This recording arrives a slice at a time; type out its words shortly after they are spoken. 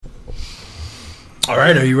All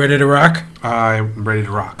right, are you ready to rock? I'm ready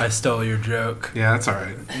to rock. I stole your joke. Yeah, that's all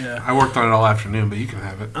right. Yeah. I worked on it all afternoon, but you can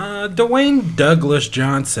have it. Dwayne Douglas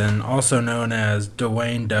Johnson, also known as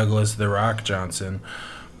Dwayne Douglas The Rock Johnson,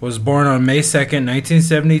 was born on May 2nd,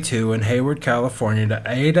 1972 in Hayward, California to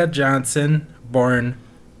Ada Johnson, born...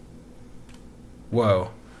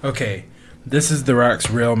 Whoa. Okay, this is The Rock's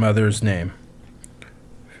real mother's name.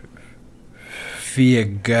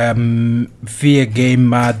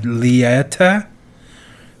 Fiagamalieta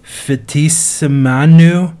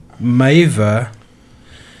Fitissimanu Maiva,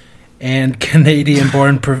 and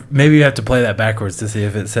Canadian-born... Maybe you have to play that backwards to see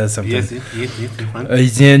if it says something. Yes.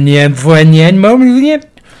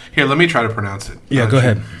 Here, let me try to pronounce it. Yeah, go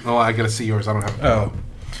ahead. Oh, I gotta see yours. I don't have it. Oh.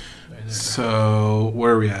 So,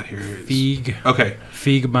 where are we at here? Okay.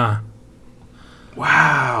 Figma.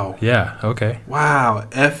 Wow. Yeah, okay. Wow.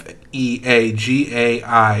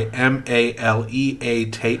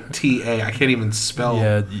 Feagaimalea I can't even spell.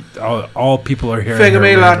 Yeah, all people are hearing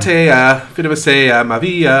Fegame latea, Fitabasea,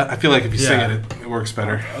 Mavia. I feel like if you sing it works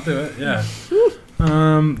better. I'll do it, yeah.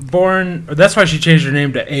 That's why she changed her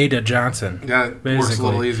name to Ada Johnson. Yeah, it works a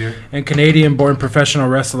little easier. And Canadian-born professional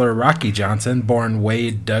wrestler Rocky Johnson, born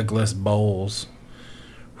Wade Douglas Bowles.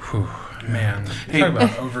 Whew, man. Talk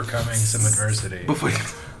about overcoming some adversity.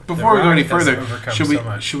 Before we go any further,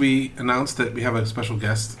 should we announce that we have a special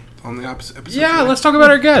guest on the episode? Yeah, let's talk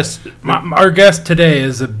about our guest. Our guest today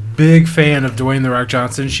is a big fan of Dwayne The Rock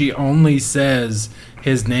Johnson. She only says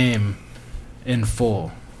his name in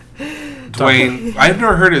full. Dwayne. I've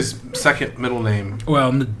never heard his second middle name.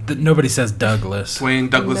 Well, nobody says Douglas. Dwayne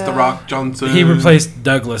Douglas The Rock Johnson. He replaced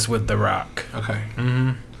Douglas with The Rock. Okay.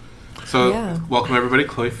 Mm-hmm. So, welcome everybody,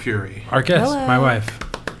 Chloe Fury. Our guest, Hello. my wife.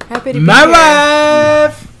 Happy to be My here.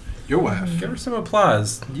 wife! Your wife. Give her some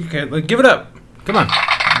applause. You can give it up. Come on.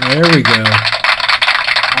 There we go. All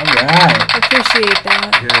right. Appreciate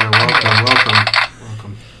that. Yeah,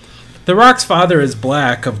 welcome. The Rock's father is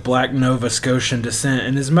black, of black Nova Scotian descent,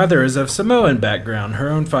 and his mother is of Samoan background. Her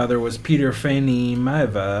own father was Peter Fanny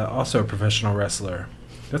Maiva, also a professional wrestler.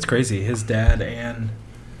 That's crazy. His dad and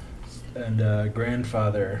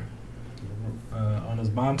grandfather on his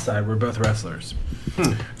mom's side were both wrestlers.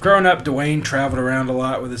 Growing up, Dwayne traveled around a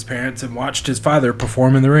lot with his parents and watched his father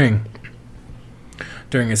perform in the ring.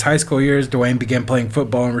 During his high school years, Dwayne began playing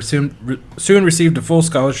football and soon received a full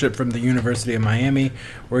scholarship from the University of Miami,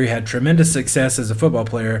 where he had tremendous success as a football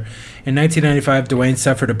player. In 1995, Dwayne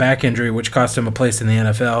suffered a back injury, which cost him a place in the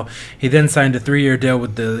NFL. He then signed a 3-year deal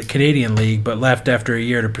with the Canadian League, but left after a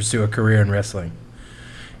year to pursue a career in wrestling.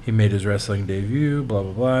 He made his wrestling debut, blah,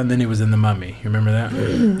 blah, blah, and then he was in The Mummy. You remember that?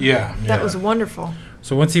 Yeah. That was wonderful.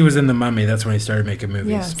 So once he was in The Mummy, that's when he started making movies.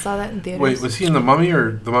 Yeah, saw that in theaters. Wait, was he in The Mummy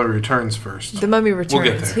or The Mummy Returns first? The Mummy Returns. We'll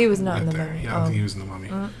get there. He was not in The Mummy. Yeah, I don't think he was in The Mummy.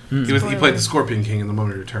 Mm-hmm. He played the Scorpion King in The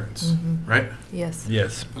Mummy Returns, right? Yes.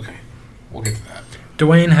 Yes. Okay, we'll get to that.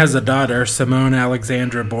 Dwayne has a daughter, Simone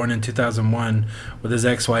Alexandra, born in 2001, with his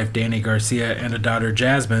ex-wife, Danny Garcia, and a daughter,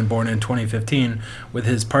 Jasmine, born in 2015, with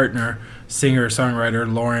his partner,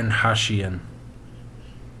 singer-songwriter Lauren Hashian.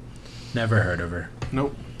 Never heard of her.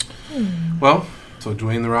 Nope. Well, so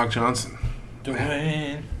Dwayne The Rock Johnson.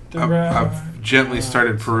 Dwayne The Rock. I've gently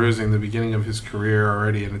started perusing the beginning of his career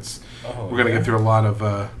already, and we're going to get through a lot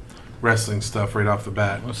of wrestling stuff right off the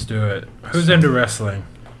bat. Let's do it. Who's into wrestling?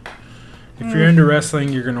 If you're into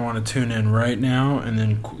wrestling, you're going to want to tune in right now and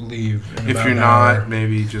then leave. If you're not,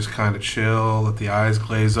 maybe just kind of chill, let the eyes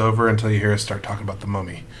glaze over until you hear us start talking about The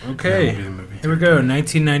Mummy. Okay, here we go.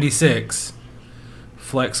 1996.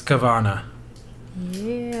 Flex Kavana.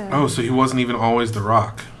 Yeah. Oh, so he wasn't even always The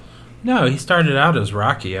Rock. No, he started out as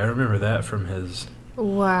Rocky. I remember that from his...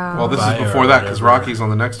 Wow. Well, this is Bio before or that because whatever. Rocky's on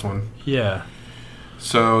the next one. Yeah.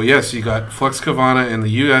 So, yes, you got Flex Kavana in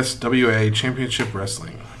the USWA Championship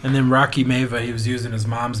Wrestling. And then Rocky Maiva, he was using his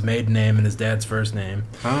mom's maiden name and his dad's first name.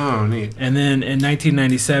 Oh, neat. And then in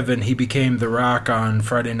 1997, he became The Rock on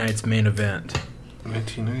Friday Night's Main Event.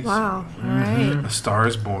 1990s. Wow. All right. A Star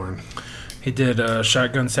is Born. He did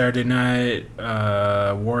Shotgun Saturday Night,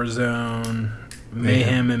 Warzone,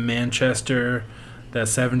 Mayhem in Manchester, that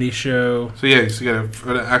 70s show. So, yeah, so you got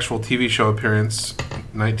an actual TV show appearance,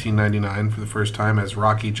 1999, for the first time as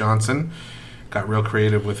Rocky Johnson. Got real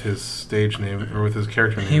creative with his stage name, or with his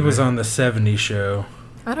character name. He was right? on the 70s show.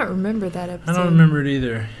 I don't remember that episode. I don't remember it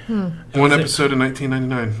either. One episode in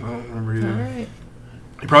 1999. I don't remember either. All right.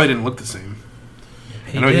 He probably didn't look the same.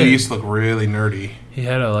 I know he used to look really nerdy. He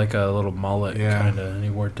had a little mullet, Yeah. kind of, and he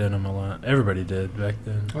wore denim a lot. Everybody did back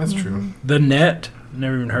then. That's true. The Net,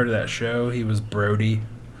 never even heard of that show. He was Brody.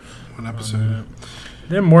 One episode.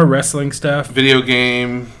 Then more wrestling stuff. Video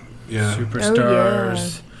game. Yeah.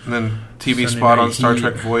 Superstars. And then TV Sunday spot Night on Star Heat.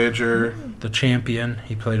 Trek Voyager. The Champion.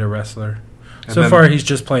 He played a wrestler. And So then- far, he's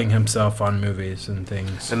just playing himself on movies and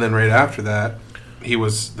things. And then right after that, he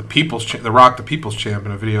was the Rock, the People's Champ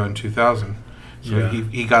in a video in 2000. So Yeah.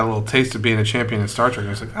 he got a little taste of being a champion in Star Trek. And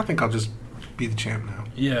he's like, I think I'll just be the champ now.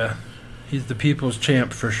 Yeah, he's the people's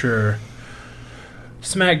champ for sure.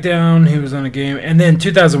 SmackDown, he was on a game. And then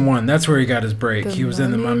 2001, that's where he got his break. The He was in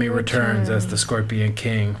The Mummy Mummy Returns as the Returns. Scorpion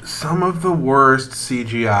King. Some of the worst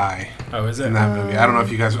CGI Oh, is it? in that movie. I don't know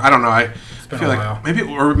if you guys. I don't know. I been feel a like while. maybe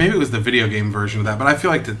it was the video game version of that. But I feel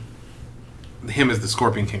like him as the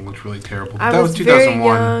Scorpion King looked really terrible. But I that was was very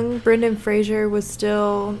 2001. young. Brendan Fraser was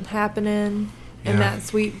still happening, and Yeah. that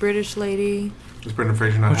sweet British lady. Was Brendan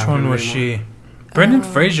Fraser not? Which happening one was anymore? she? Brendan Oh.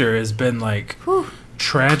 Fraser has been like Whew.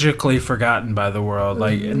 tragically forgotten by the world.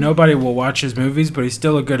 Like Mhm. nobody will watch his movies, but he's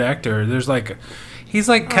still a good actor. There's like, he's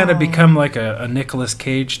like kind of Oh. become like a Nicolas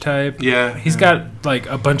Cage type. Yeah, He's yeah. got like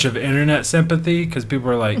a bunch of internet sympathy because people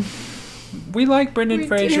are like, we like Brendan We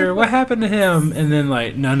Fraser. do. What happened to him? And then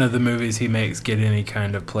like none of the movies he makes get any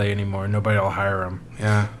kind of play anymore. Nobody will hire him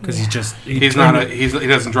Yeah, because Yeah. he's not. He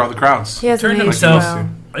doesn't draw the crowds. He hasn't turned aged himself. well.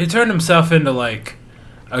 He turned himself into like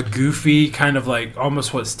a goofy kind of like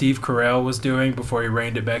almost what Steve Carell was doing before he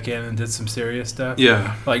reined it back in and did some serious stuff.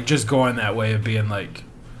 Yeah, Like just going that way of being like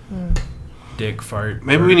Mm. dick fart.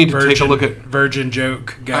 Maybe we need to take a look at- virgin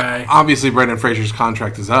joke guy. obviously Brendan Fraser's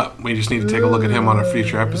contract is up. We just need to take a look at him on a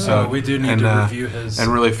future episode. So we do need and, to review his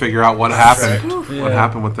and really figure out what happened. contract. What Yeah.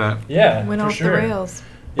 happened with that? Yeah, Went for off sure. the rails.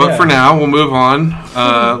 But Yeah. for now, we'll move on.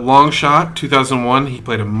 Long Shot, 2001. He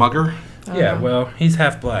played a mugger. Yeah, Uh-huh. well, he's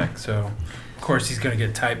half black, so of course he's gonna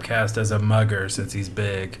get typecast as a mugger since he's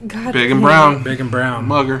big, God Big and damn. brown. big and brown.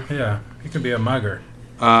 Mugger. Yeah, he could be a mugger.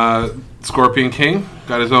 Scorpion King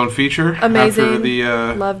got his own feature. Amazing. After the,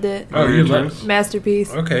 Loved it. Oh, you Returns. love?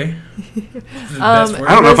 Masterpiece. Okay. This is the Um, best word.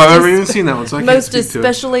 I don't know if I've ever Most even seen that one, so I can't Most speak to it.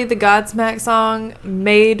 especially the Godsmack song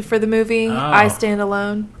made for the movie Oh. I Stand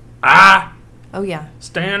Alone. Ah, Oh yeah.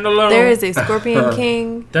 stand alone. There is a Scorpion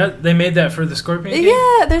King. That they made that for the Scorpion King.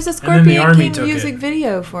 Yeah, there's a then the Scorpion Army King took music it.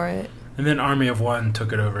 video for it. And then Army of One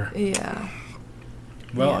took it over. Yeah.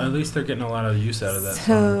 Well, Yeah. at least they're getting a lot of use out of that song.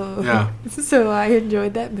 So Yeah. so I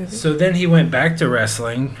enjoyed that movie. So then he went back to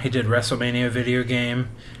wrestling. He did WrestleMania video game.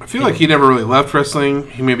 I feel like he never really left wrestling.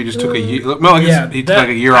 He maybe just took a year. Well, I guess Yeah, he took that- like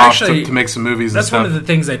a year actually, off to make some movies and That's stuff. one of the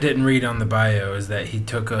things I didn't read on the bio is that he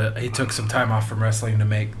took some time off from wrestling to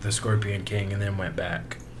make the Scorpion King and then went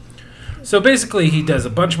back. So basically, he does a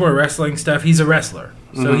bunch more wrestling stuff. He's a wrestler,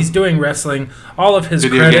 so Mhm. he's doing wrestling. All of his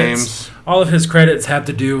Video credits, games. all of his credits have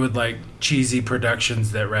to do with like cheesy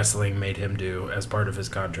productions that wrestling made him do as part of his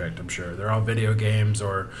contract. I'm sure they're all video games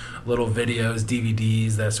or little videos,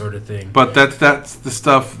 DVDs, that sort of thing. But that's the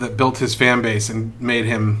stuff that built his fan base and made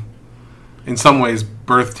him, in some ways,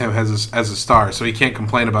 birthed him as a star. So he can't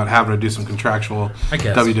complain about having to do some contractual I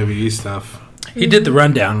guess WWE stuff. he did the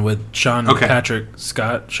rundown with Sean Okay.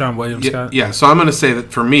 Sean William Yeah, Scott. yeah, so I'm going to say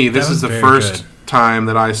that for me, this That is was the very first good. time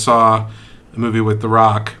that I saw a movie with The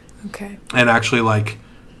Rock Okay. and actually like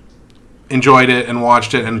enjoyed it and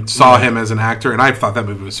watched it and saw Yeah. him as an actor, and I thought that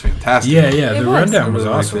movie was fantastic. Yeah, yeah. It The was. rundown I was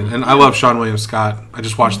really liked awesome. it. And I love Sean William Scott. I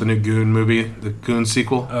just watched the new Goon movie, the Goon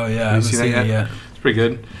sequel. Oh yeah, I Have you haven't seen seen that it yet? yet. It's pretty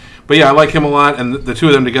good. But yeah, I like him a lot, and the two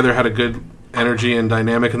of them together had a good energy and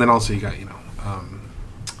dynamic. And then also you got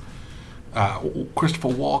Christopher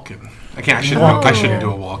Walken. I shouldn't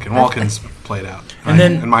do a Walken. Walken's played out. And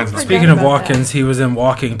then, mine's not. speaking of about that. Walkins, he was in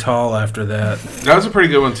Walking Tall after that. That was a pretty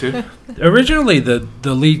good one too. Originally, the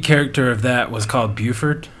lead character of that was called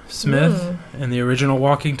Buford Smith in the original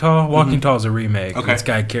Walking Tall. Walking Tall is a remake. Okay. This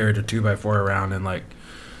guy carried a 2x4 around and like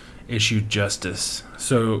issued justice.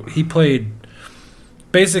 So he played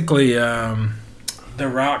basically The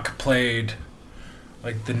Rock played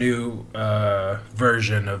like the new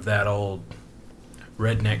version of that old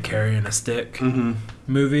redneck carrying a stick Mm-hmm.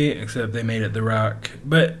 movie, except they made it The Rock.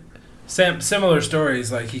 But similar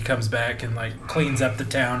stories, like he comes back and like cleans up the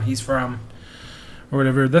town he's from or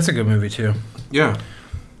whatever. That's a good movie too. Yeah,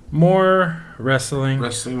 More wrestling.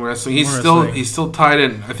 wrestling. He's More still wrestling. he's still tied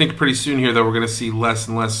in. I think pretty soon here though we're going to see less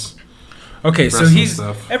and less. Okay, so wrestling he's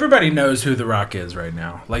stuff. everybody knows who The Rock is right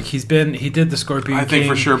now. Like he did the Scorpion I think King.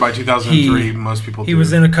 for sure by 2003 He- most people. He do.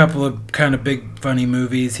 was in a couple of kind of big funny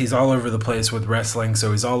movies. He's all over the place with wrestling, so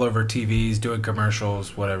he's all over TVs, doing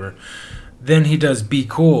commercials, whatever. Then he does Be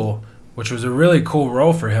Cool, which was a really cool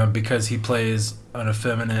role for him because he plays an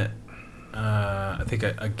effeminate, I think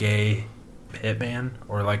a gay hitman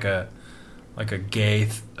or like a gay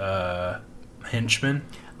henchman.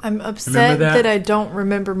 I'm Remember upset that? that I don't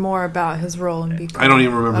remember more about his role in Be Cool. I don't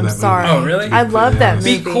even remember I'm that sorry. movie. Oh, really? I love that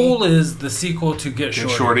movie. Be Cool is the sequel to Get Get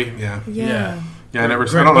Shorty. Shorty, yeah. Yeah. Yeah, I never.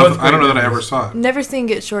 Great- I don't know. both I don't know great that I ever movies. saw it. Never seen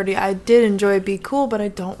Get Shorty. I did enjoy Be Cool, but I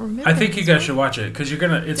don't remember. I think you his guys role. should watch it because you're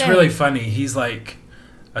gonna. It's Dang. really funny. He's like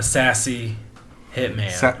a sassy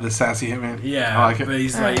hitman. The sassy hitman. Yeah, I like it. but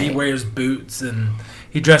he's All like he right. wears boots and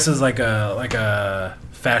he dresses like a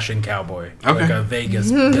fashion cowboy, Okay. like a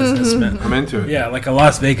Vegas businessman. I'm into it. Yeah, like a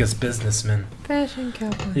Las Vegas businessman. Fashion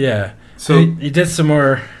cowboy. Yeah. So- he did some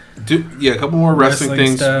more. Yeah, a couple more wrestling Wrestling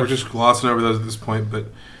things. stuff. We're just glossing over those at this point, but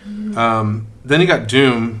then he got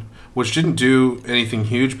Doom, which didn't do anything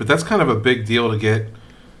huge, but that's kind of a big deal to get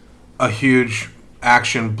a huge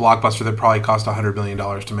action blockbuster that probably cost $100 million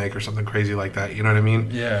to make or something crazy like that. You know what I mean?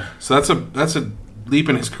 Yeah. So that's a leap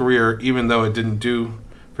in his career, even though it didn't do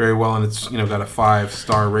very well, and it's got a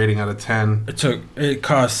 5-star rating out of 10. It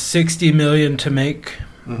cost $60 million to make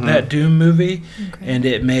Mhm. that Doom movie, Okay. and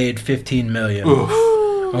it made $15 million Oof,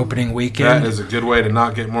 opening that weekend. is a good way to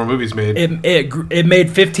not get more movies made. It made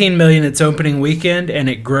 $15 million its opening weekend, and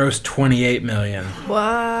it grossed $28 million.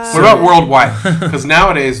 Wow. What about worldwide? Because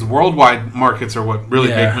nowadays, the worldwide markets are what really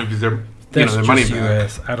Yeah. make movies. They're That's their just money back.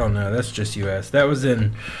 U.S. I don't know. That's just U.S. That was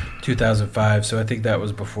in 2005, so I think that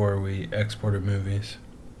was before we exported movies.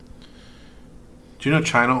 Do you know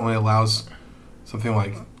China only allows something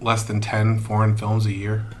like less than 10 foreign films a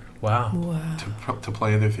year Wow. Wow. to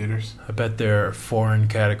play in their theaters? I bet their foreign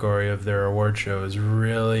category of their award show is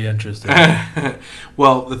really interesting.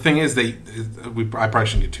 Well, the thing is, I probably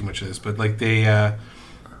shouldn't get too much of this, but like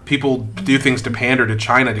people do things to pander to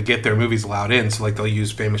China to get their movies allowed in. So like they'll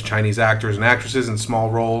use famous Chinese actors and actresses in small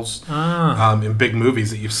roles in big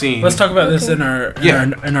movies that you've seen. Let's talk about this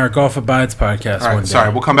Okay. in our Golf Abides podcast All right, one day.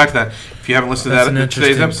 sorry, we'll come back to that. If you haven't listened That's to an that in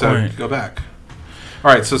today's interesting episode, point. go back.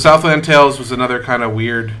 All right, so Southland Tales was another kind of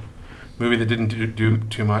weird movie that didn't do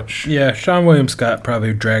too much. Yeah, Sean William Scott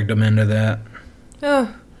probably dragged him into that.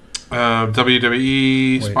 Oh,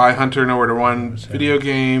 WWE, Wait. Spy Hunter, Nowhere to Run, What's that? video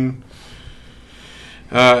game.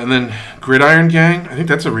 And then Gridiron Gang. I think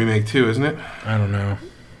that's a remake too, isn't it? I don't know.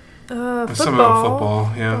 It's football. something about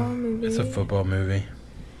football, yeah. movie. It's a football movie.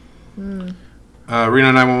 Mm.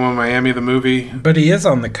 Reno 911 Miami, the movie. But he is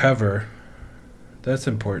on the cover. That's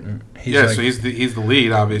important. He's Yeah, like, so he's the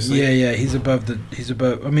lead, obviously. yeah, he's above.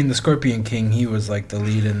 I mean, the Scorpion King, he was like the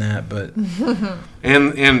lead in that, but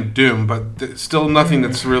And Doom, but still nothing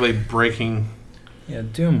that's really breaking. yeah,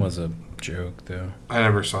 Doom was a joke though. I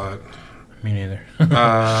never saw it. Me neither.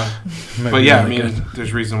 But yeah, I mean,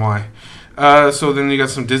 there's reason why. So then you got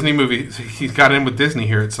some Disney movies. He's got in with Disney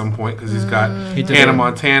here at some point because he's got He did Hannah it.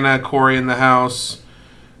 Montana, Corey in the House.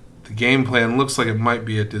 The game plan looks like it might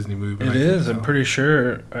be a Disney movie. but It I think is. so. I'm pretty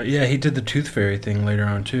sure. Yeah, he did the Tooth Fairy thing later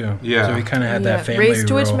on too. Yeah. So he kind of had that family Race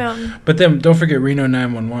to Witch role. Mountain. But then don't forget Reno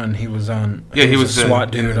 911. He was on. Yeah, he was a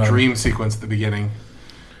SWAT in dude. the on- dream sequence at the beginning.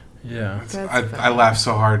 Yeah. That's I funny. laughed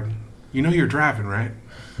so hard. You know you're driving, right?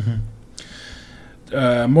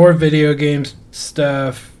 More video games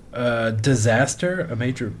stuff. Disaster, a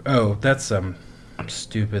major. Oh, that's some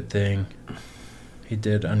stupid thing he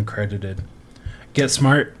did uncredited. Get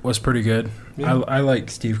Smart was pretty good. Yeah. I like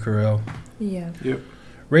Steve Carell. Yeah.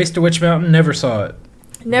 Race to Witch Mountain, never saw it.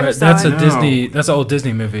 Never But saw that's it. a Disney. That's an old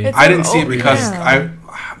Disney movie. It's I didn't see it Oh, because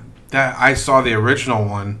yeah. I saw the original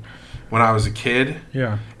one when I was a kid,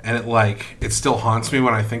 Yeah. and it still haunts me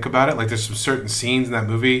when I think about it. Like there's some certain scenes in that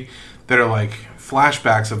movie that are like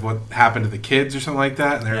flashbacks of what happened to the kids or something like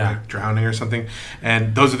that, and they're Yeah. like drowning or something.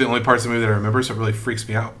 And those are the only parts of the movie that I remember, so it really freaks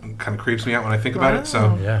me out and kind of creeps me out when I think about it. So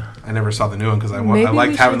Wow. Yeah. I never saw the new one because I Maybe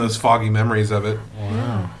liked we having should- those foggy memories of it.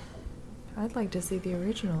 Wow. I'd like to see the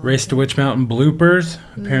original. Race to Witch Mountain bloopers.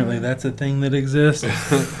 Apparently, Mm. that's a thing that exists.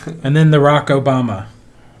 And then the Rock Obama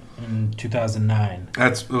in 2009.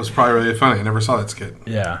 It was probably really funny. I never saw that skit.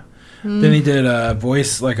 Yeah. Mm. Then he did a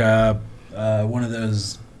voice like one of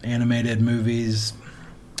those animated movies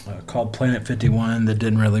called Planet 51 that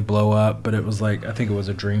didn't really blow up, but it was like I think it was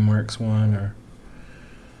a DreamWorks one or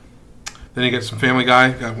Then you get some Family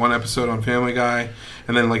Guy. Got one episode on Family Guy,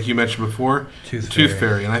 and then like you mentioned before, Tooth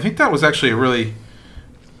Fairy. And I think that was actually a really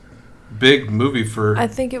big movie for I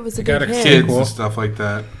think it was a It got big a hit. kids sequel. and stuff like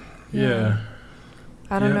that. Yeah.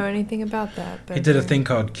 I don't Yeah. know anything about that. But He did a thing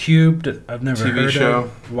called Cubed. I've never TV heard show.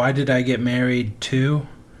 of. Why Did I Get Married 2?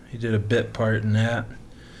 He did a bit part in that.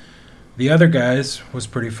 The Other Guys was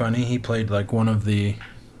pretty funny. He played like one of the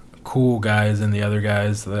cool guys and the other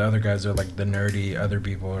guys. The other guys are like the nerdy other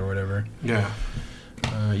people or whatever. Yeah.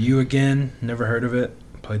 You Again, never heard of it.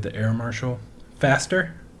 Played the air marshal.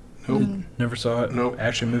 Faster, Nope. Mm. never saw it. Nope.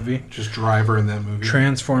 Action movie. Just Driver in that movie.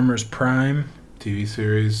 Transformers Prime. TV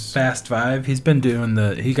series. Fast 5. He's been doing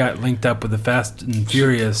he got linked up with the Fast and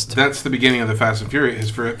Furious. That's the beginning of the Fast and Furious.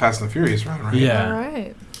 His Fast and the Furious run, right? Yeah. All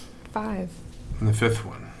right. 5. And the 5th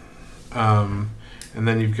one. And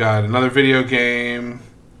then you've got another video game.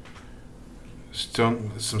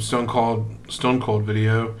 Stone Cold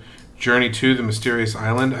video. Journey to the Mysterious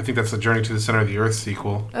Island. I think that's the Journey to the Center of the Earth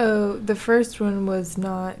sequel. Oh, the first one was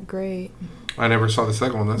not great. I never saw the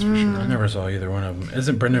second one, that's for sure. I never saw either one of them.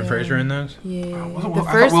 Isn't Brendan Fraser in those? Yeah. I The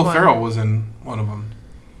thought first Will one. Ferrell was in one of them.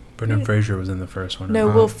 Brendan Fraser was in the first one. No,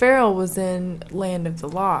 Will Ferrell was in Land of the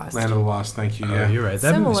Lost. Land of the Lost, thank you. Oh, Yeah, you're right.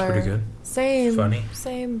 That movie's Similar. pretty good. Same. Funny.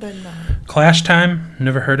 Same, but not. Clash Time.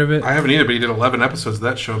 Never heard of it. I haven't either, but he did 11 episodes of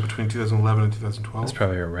that show between 2011 and 2012. That's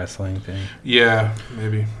probably a wrestling thing. Yeah,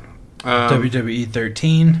 maybe. WWE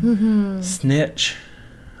 13. Mm-hmm. Snitch.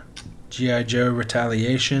 G.I. Joe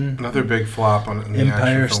Retaliation. Another big flop in the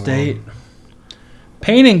Empire action film State. world.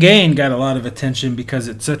 Pain and Gain got a lot of attention because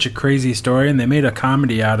it's such a crazy story, and they made a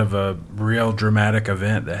comedy out of a real dramatic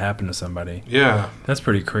event that happened to somebody. Yeah. That's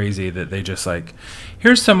pretty crazy that they just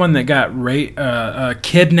here's someone that got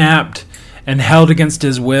kidnapped and held against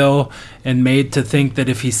his will and made to think that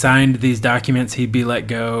if he signed these documents he'd be let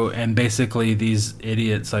go, and basically these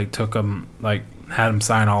idiots took him, had him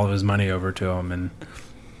sign all of his money over to him and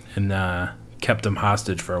kept him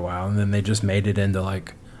hostage for a while, and then they just made it into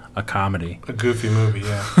a comedy. A goofy movie,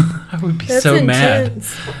 yeah. I would be That's so mad.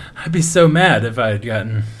 intense. I'd be so mad if I had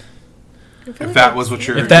gotten. If that was what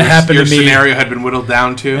If that happened your to me- scenario had been whittled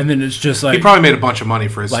down to. And then it's just he probably made a bunch of money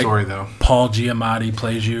for his like- story, though. Paul Giamatti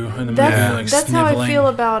plays you in the That's, movie, that's how I sniveling. feel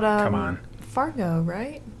about Come on. Fargo,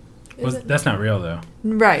 right? Is it? That's not real though.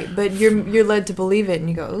 Right, but you're led to believe it, and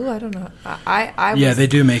you go, "Ooh, I don't know." I Yeah, was- they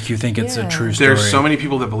do make you think it's a Yeah. true story. There's so many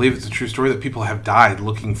people that believe it's a true story that people have died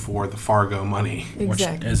looking for the Fargo money. which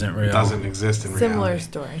exactly isn't real. It doesn't exist in similar reality.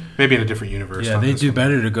 story. Maybe in a different universe. Yeah, not they this do one.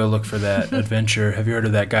 better to go look for that adventure. Have you heard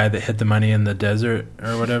of that guy that hid the money in the desert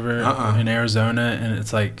or whatever in Arizona? And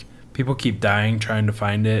it's people keep dying trying to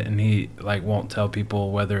find it, and he won't tell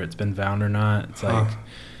people whether it's been found or not.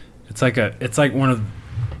 It's it's like one of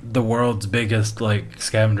the world's biggest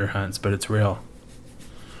scavenger hunts, but it's real.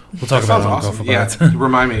 We'll talk That about sounds it on awesome. Go Yeah, for Bats.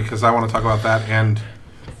 remind me because I want to talk about that and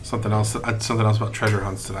something else about treasure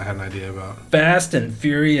hunts that I had an idea about. Fast and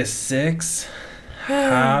Furious 6,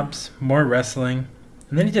 Hobbs, more wrestling,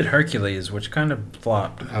 and then he did Hercules, which kind of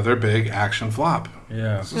flopped. Another big action flop.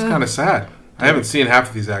 Yeah. This is kind of sad. I haven't seen half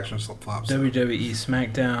of these action flops. WWE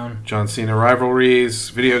SmackDown, John Cena rivalries,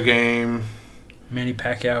 video game, Manny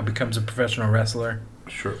Pacquiao becomes a professional wrestler.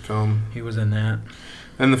 short film. He was in that.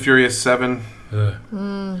 Then the Furious 7.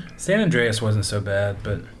 Ugh. San Andreas wasn't so bad,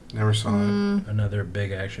 but Never saw it. another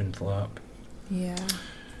big action flop. Yeah.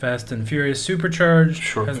 Fast and Furious Supercharged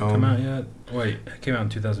Short hasn't film. come out yet. Wait, it came out in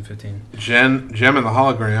 2015. Gem and the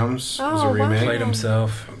Holograms was Oh, a remake. Played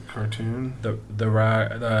himself. Cartoon. The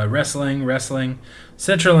wrestling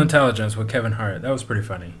Central Intelligence with Kevin Hart. That was pretty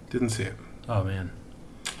funny. Didn't see it. Oh man,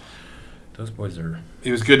 those boys are.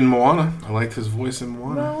 He was good in Moana. I liked his voice in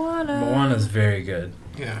Moana. Moana's very good.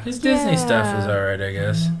 Yeah. His Disney stuff is alright, I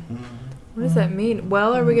guess. What does that mean?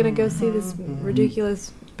 Well, are we gonna go see this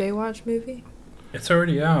ridiculous Baywatch movie? It's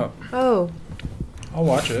already out. Oh, I'll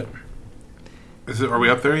watch it. Are we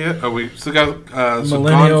up there yet? Oh, we still got some Gone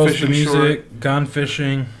Millennials, the Fishing music, Short, Gone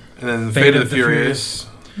Fishing, and then the Fate of the Furious.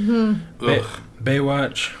 Ugh.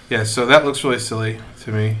 Baywatch, Yeah, so that looks really silly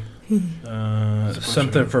to me.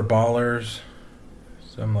 something for ballers.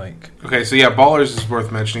 So I'm Okay, so yeah, Ballers is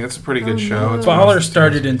worth mentioning. It's a pretty good Oh, show. no. It's Ballers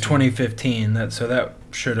started in 2015. That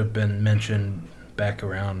should have been mentioned back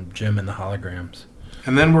around Jim and the Holograms.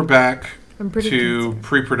 And then we're back I'm pretty. to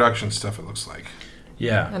pre-production stuff, it looks like.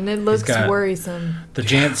 Yeah, And it He's looks got worrisome. the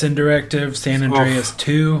Jansen Directive, San Andreas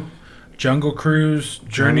 2, Jungle Cruise,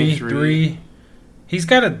 Journey Journey 3. He's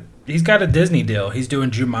got a Disney deal. He's doing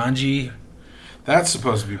Jumanji, That's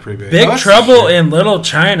supposed to be pretty big. Big Oh, that's Trouble shit. in Little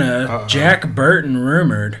China. Uh-oh. Jack Burton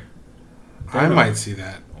rumored. I might see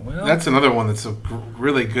that. Well, That's another one that's a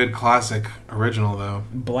really good classic original, though.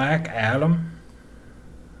 Black Adam,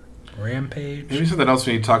 Rampage, Maybe something else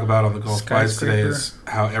we need to talk about on the Golf Guys today Skyscraper. is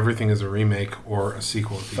how everything is a remake or a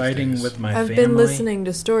sequel. These Fighting days. with My I've Family. been listening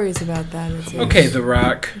to stories about that. Okay, The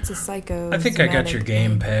Rock. It's a psycho. I think I got your somatic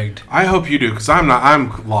game thing. pegged. I hope you do, because I'm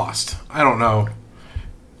lost. I don't know.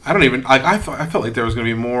 I don't even. I felt like there was going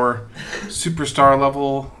to be more superstar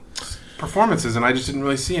level performances, and I just didn't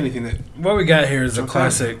really see anything that. What we got here is a Okay.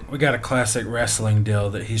 classic. We got a classic wrestling deal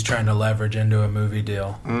that he's trying to leverage into a movie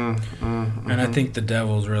deal, and I think the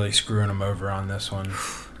devil's really screwing him over on this one.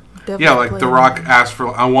 Devil Yeah, like played The Rock asked for,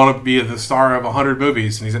 I want to be the star of 100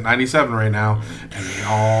 movies, and he's at 97 right now, and they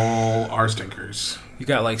all are stinkers. You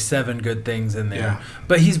got like 7 good things in there. Yeah.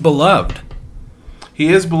 But he's beloved. He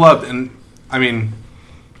is beloved, and I mean,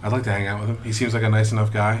 I'd like to hang out with him. He seems like a nice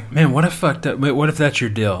enough guy. Man, what if what if that's your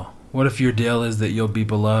deal? What if your deal is that you'll be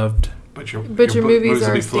beloved, But your movies will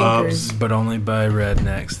are be flubs. stinkers. but only by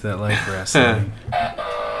rednecks that like wrestling?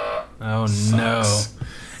 Oh Sucks. no.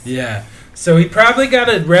 Yeah. So he probably got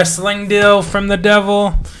a wrestling deal from the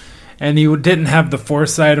devil, and he didn't have the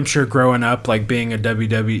foresight. I'm sure growing up, like being a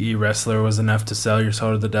WWE wrestler was enough to sell your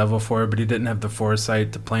soul to the devil for, but he didn't have the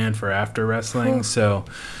foresight to plan for after wrestling. So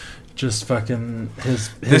just fucking his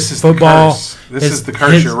This is football. the curse. This is the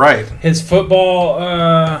curse, you're right. His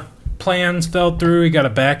football plans fell through. He got a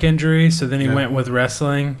back injury, so then he Yeah. went with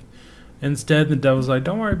wrestling instead. The devil's like,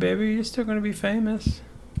 "Don't worry, baby, you're still going to be famous,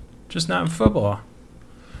 just not in football."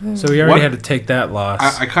 So he already What- had to take that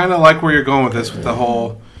loss. I kind of like where you're going with this, with the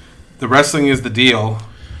whole, the wrestling is the deal,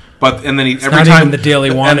 but and then he it's every not time even the deal he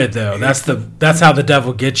wanted, and- though. That's how the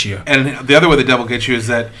devil gets you. And the other way the devil gets you is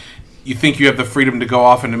that you think you have the freedom to go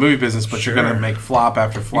off into movie business, but you're going to make flop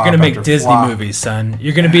after flop. You're going to make after Disney flop. movies, son.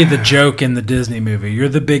 You're going to be the joke in the Disney movie. You're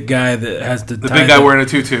the big guy that has to The big guy wearing a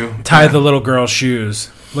tutu. tie the little girl's shoes.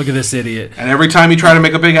 Look at this idiot. And every time you try to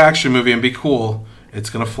make a big action movie and be cool, it's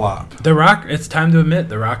going to flop. The Rock, it's time to admit,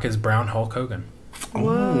 The Rock is brown Hulk Hogan.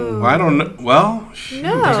 Whoa. I don't know. Well, shoot.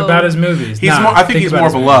 No. Think about his movies. He's Nah, more. I think he's about more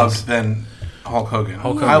his beloved movies. than Hulk Hogan.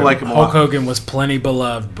 Hulk Hogan. I like him a Hulk lot. Hogan was plenty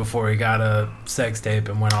beloved before he got a sex tape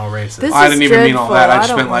and went all racist. This I is didn't even mean all dreadful. that. I I just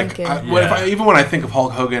don't meant like, like it. Yeah. even when I think of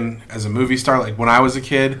Hulk Hogan as a movie star, like when I was a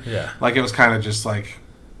kid, Yeah. like it was kind of just like,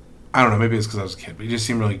 I don't know, maybe it's because I was a kid, but he just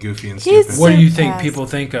seemed really goofy and He's stupid. What do you So think fast. people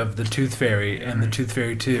think of the Tooth Fairy and the Tooth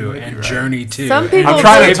Fairy 2 and right. Journey 2? Some and people I'm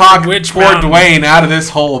trying to Which talk Witch poor Mountain. Dwayne out of this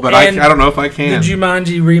hole, but I And don't know if I The can.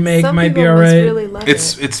 Jumanji remake Some might be people all must right. really love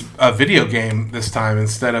It's it. a video game this time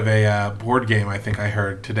instead of a board game. I think I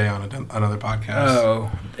heard today on another podcast. Oh,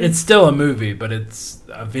 it's still a movie, but it's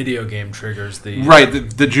a video game triggers the. Right,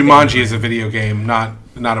 the Jumanji is a video game, not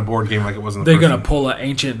a board game like it was in the They're first gonna one. pull an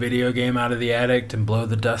ancient video game out of the attic and blow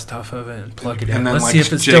the dust off of it and plug it in. And then Let's like see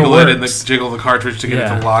if it still jiggle it and works. jiggle the cartridge to get it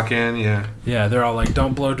Yeah. to lock in. Yeah. Yeah, they're all like,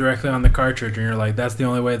 "Don't blow directly on the cartridge," and you're like, "That's the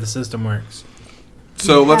only way the system works."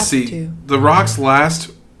 So You let's have see. to. The Rock's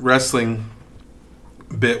last wrestling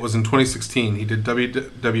bit was in 2016. He did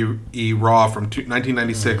WWE Raw from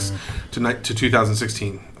 1996 to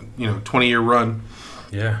 2016. 20-year run.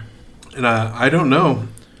 Yeah, And I don't know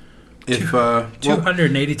if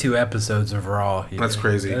 282 episodes of Raw. Here. That's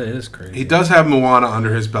crazy. That is crazy. he does have Moana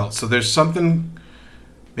under his belt. So there's something.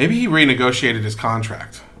 Maybe he renegotiated his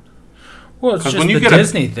contract. Well, it's 'Cause just the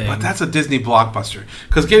Disney thing. But that's a Disney blockbuster.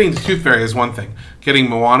 Because getting the Tooth Fairy is one thing. Getting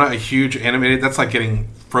Moana, a huge animated, that's like getting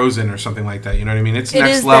Frozen or something like that. You know what I mean? It's It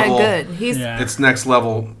next is level. that good. He's Yeah. It's next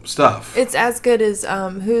level stuff. It's as good as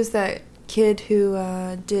who's that kid who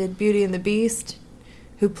did Beauty and the Beast,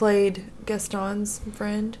 who played Gaston's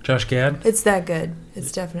friend. Josh Gad. It's that good.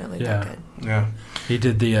 It's definitely Yeah. that good. Yeah. He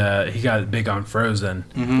did the. He got big on Frozen.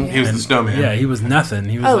 Hmm. He was And- the snowman. Yeah, he was nothing.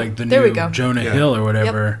 He was Oh, like the there we new go. Jonah Yeah. Hill or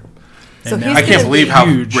whatever. So And he's now I can't gonna believe be how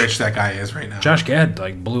huge. rich that guy is right now. Josh Gad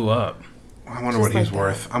like blew up. I wonder Just what he's like that.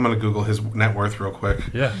 worth. I'm going to Google his net worth real quick.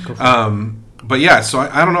 Yeah. Go for it. But yeah, so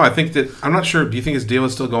I don't know. I think that I'm not sure. Do you think his deal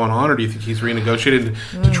is still going on, or do you think he's renegotiated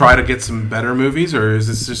to try to get some better movies, or is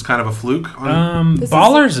this just kind of a fluke? This is-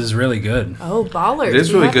 Ballers is really good. Oh, Ballers. It is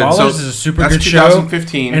You really have- good. Ballers So is a super that's good show,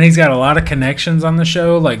 2015. and he's got a lot of connections on the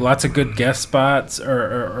show, like lots of good guest spots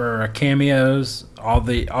or cameos. All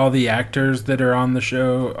the actors that are on the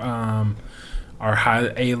show are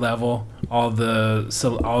high A level. All the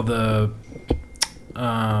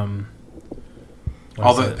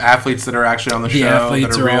all the athletes that are actually on the the show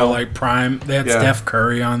athletes that are are real. all like prime. They had Yeah. Steph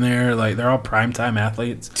Curry on there. Like they're all primetime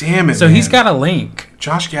athletes. Damn it! So man. he's got a link.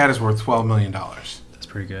 Josh Gad is worth $12 million That's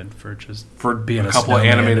pretty good for just for being a couple of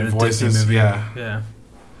snowman animated in a Disney voices. movie. Yeah, Yeah.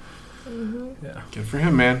 good for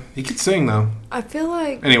him, man. He could sing though. I feel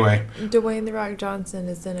like Anyway, Dwayne the Rock Johnson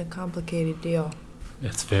is in a complicated deal.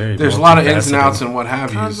 It's very. there's a lot of ins and multifaceted. outs and what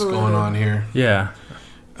have yous Convoluted. going on here. Yeah.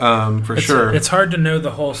 For sure. It's hard to know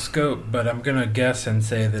the whole scope, but I'm gonna guess and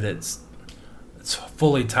say that it's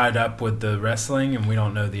fully tied up with the wrestling, and we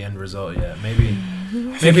don't know the end result yet. Maybe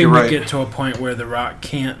you're we right. get to a point where The Rock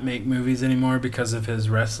can't make movies anymore because of his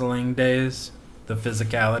wrestling days. The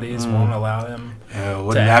physicalities won't allow him. Yeah, to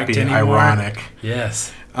wouldn't that act be anymore. ironic?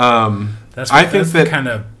 Yes, That's I think think that- the kind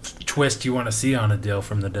of twist you want to see on a deal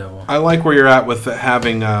from the devil. I like where you're at with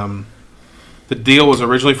having the deal was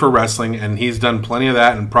originally for wrestling, and he's done plenty of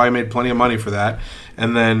that and probably made plenty of money for that.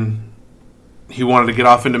 And then he wanted to get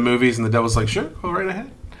off into movies, and the devil's like, sure, go right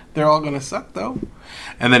ahead. They're all going to suck, though.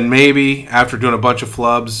 And then maybe, after doing a bunch of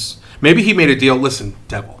flubs, maybe he made a deal. Listen,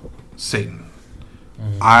 devil, Satan,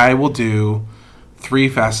 I will do 3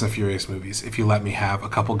 Fast and Furious movies if you let me have a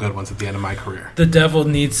couple good ones at the end of my career. The devil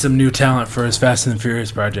needs some new talent for his Fast and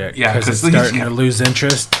Furious project. Yeah, because it's starting to lose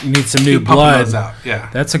interest. You need some new Keep pumping blood. those out. Yeah.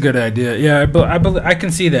 That's a good idea. Yeah, I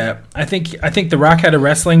can see that. I think The Rock had a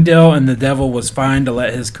wrestling deal, and the devil was fine to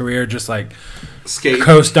let his career just like Skate.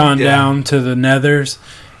 coast on down to the nethers.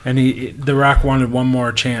 And The Rock wanted one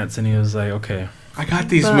more chance, and he was like, okay, I got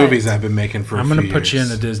these But- movies I've been making for a I'm few going to put you in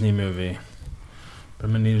years. a Disney movie. But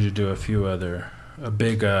I'm going to need you to do a few other,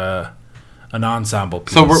 an ensemble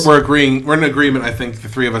piece. So we're agreeing. We're in agreement, I think, the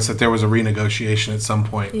three of us, that there was a renegotiation at some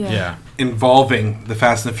point Yeah. involving the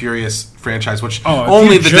Fast and the Furious franchise, which Oh, if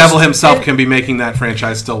only you the just- devil himself can be making that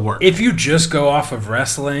franchise still work. If you just go off of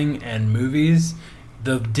wrestling and movies,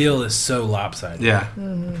 the deal is so lopsided. Yeah.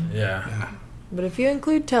 Yeah. But if you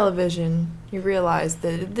include television, you realize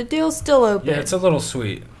that the deal's still open. Yeah, it's a little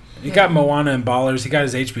sweet. You got Moana and Ballers. He got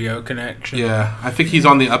his HBO connection. Yeah. I think he's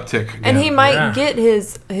on the uptick. and again. he might Yeah. get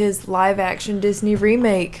his live action Disney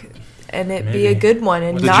remake, and it be Maybe. a good one,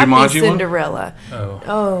 and The not be Jumanji one? Cinderella. Oh.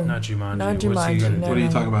 Oh, Not Jumanji. not What's he Jumanji, gonna no. do? What are you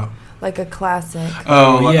talking about? like a classic.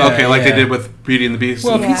 Oh, yeah, okay, like they yeah. did with Beauty and the Beast.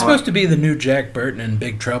 Well, if Yeah. he's supposed to be the new Jack Burton in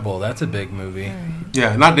Big Trouble, that's a big movie.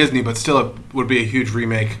 Yeah, not Disney, but still it would be a huge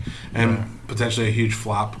remake and potentially a huge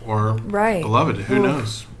flop or Right. beloved. Who Oof.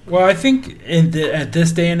 knows? Well, I think at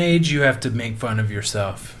this day and age, you have to make fun of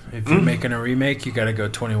yourself. If you're Mm. making a remake, you got to go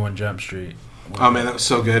 21 Jump Street. Oh man, that was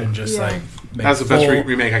so And good. just Yeah. like make That's the best full-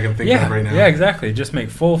 remake I can think yeah, of right now. Yeah, exactly. Just make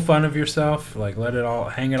full fun of yourself. Like let it all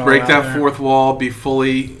hang it all Break out that there. fourth wall. Be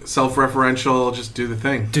fully self-referential. Just do the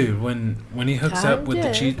thing. Dude, when he hooks up with the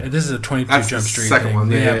Time chief, this is a 22 That's Jump the Street second thing.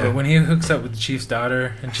 one, yeah. But when he hooks up with the chief's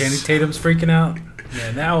daughter and Channing Tatum's freaking out,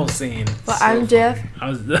 man, that whole scene. Well, So I'm Jeff. I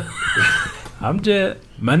was, I'm Jeff.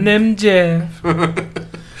 My name Jeff.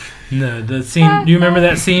 No, the scene. Do you remember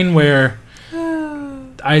that scene where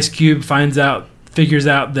Ice Cube figures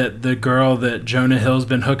out that the girl that Jonah Hill's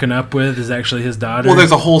been hooking up with is actually his daughter? Well,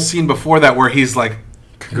 there's a whole scene before that where he's like,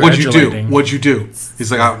 "What'd you do? Congratulating. What'd you do?"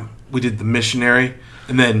 He's like, "We did the missionary,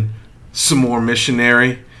 and then some more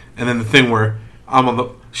missionary, and then the thing where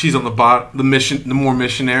she's on the bottom, the more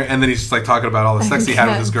missionary, and then he's just like talking about all the sex he had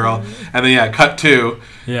with his girl, and then cut to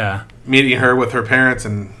Yeah. meeting her with her parents,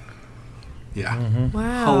 and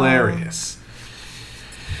Wow. hilarious.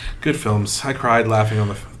 Good films. I cried laughing on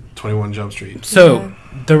the 21 Jump Street. So,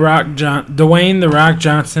 Dwayne The Rock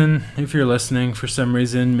Johnson, if you're listening for some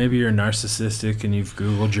reason, maybe you're narcissistic and you've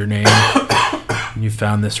Googled your name and you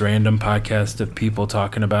found this random podcast of people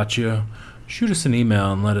talking about you, shoot us an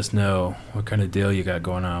email and let us know what kind of deal you got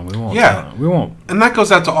going on. We won't. Yeah. We won't. And that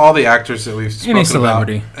goes out to all the actors that we've spoken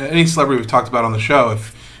celebrity. about. Any celebrity we've talked about on the show.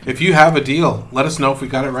 If you have a deal, let us know if we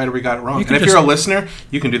got it right or we got it wrong. You And can if just- you're a listener,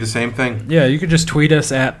 you can do the same thing. Yeah, you could just tweet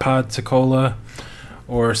us at Podsacola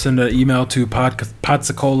or send an email to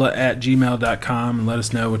podsacola@gmail.com and let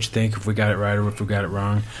us know what you think, if we got it right or if we got it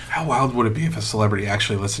wrong. How wild would it be if a celebrity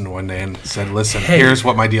actually listened one day and said, "Listen, Hey, here's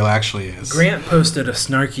what my deal actually is." Grant posted a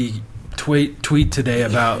snarky tweet today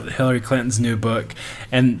about Hillary Clinton's new book,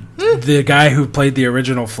 and the guy who played the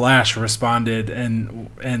original Flash responded and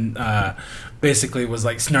basically was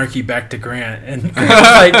like snarky back to Grant, and Grant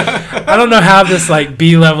was like, I don't know how this like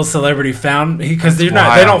B-level celebrity found, because they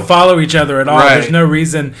wild. don't follow each other at all. Right. There's no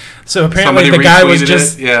reason. So apparently Somebody the guy was retweeted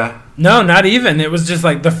just it. Yeah. no, not even. It was just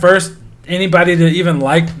like the first anybody to even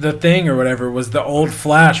like the thing or whatever was the old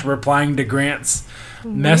Flash replying to Grant's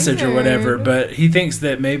message or whatever. Weird. But he thinks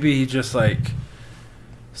that maybe he just like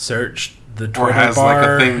searched the Twitter has, bar.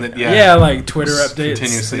 like, a thing that- like Twitter updates.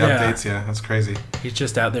 Continuously Yeah. updates. Yeah, that's crazy. He's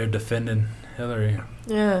just out there defending Hillary.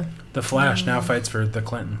 Yeah. The Flash now fights for the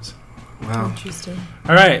Clintons. Wow. Interesting.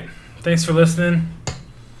 All right. Thanks for listening.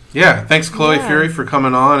 Yeah, thanks, Chloe Yeah. Fury, for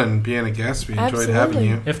coming on and being a guest. We enjoyed having Absolutely.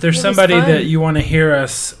 you. If there's It was somebody fun. that you want to hear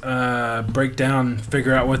us break down,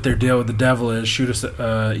 figure out what their deal with the devil is, shoot us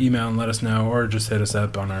an email and let us know, or just hit us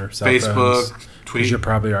up on our cell Facebook, phones, 'cause tweet. you're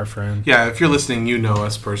probably our friend. Yeah, if you're listening, you know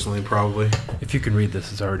us personally, probably. If you can read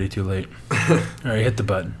this, it's already too late. All right, hit the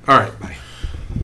button. All right, bye.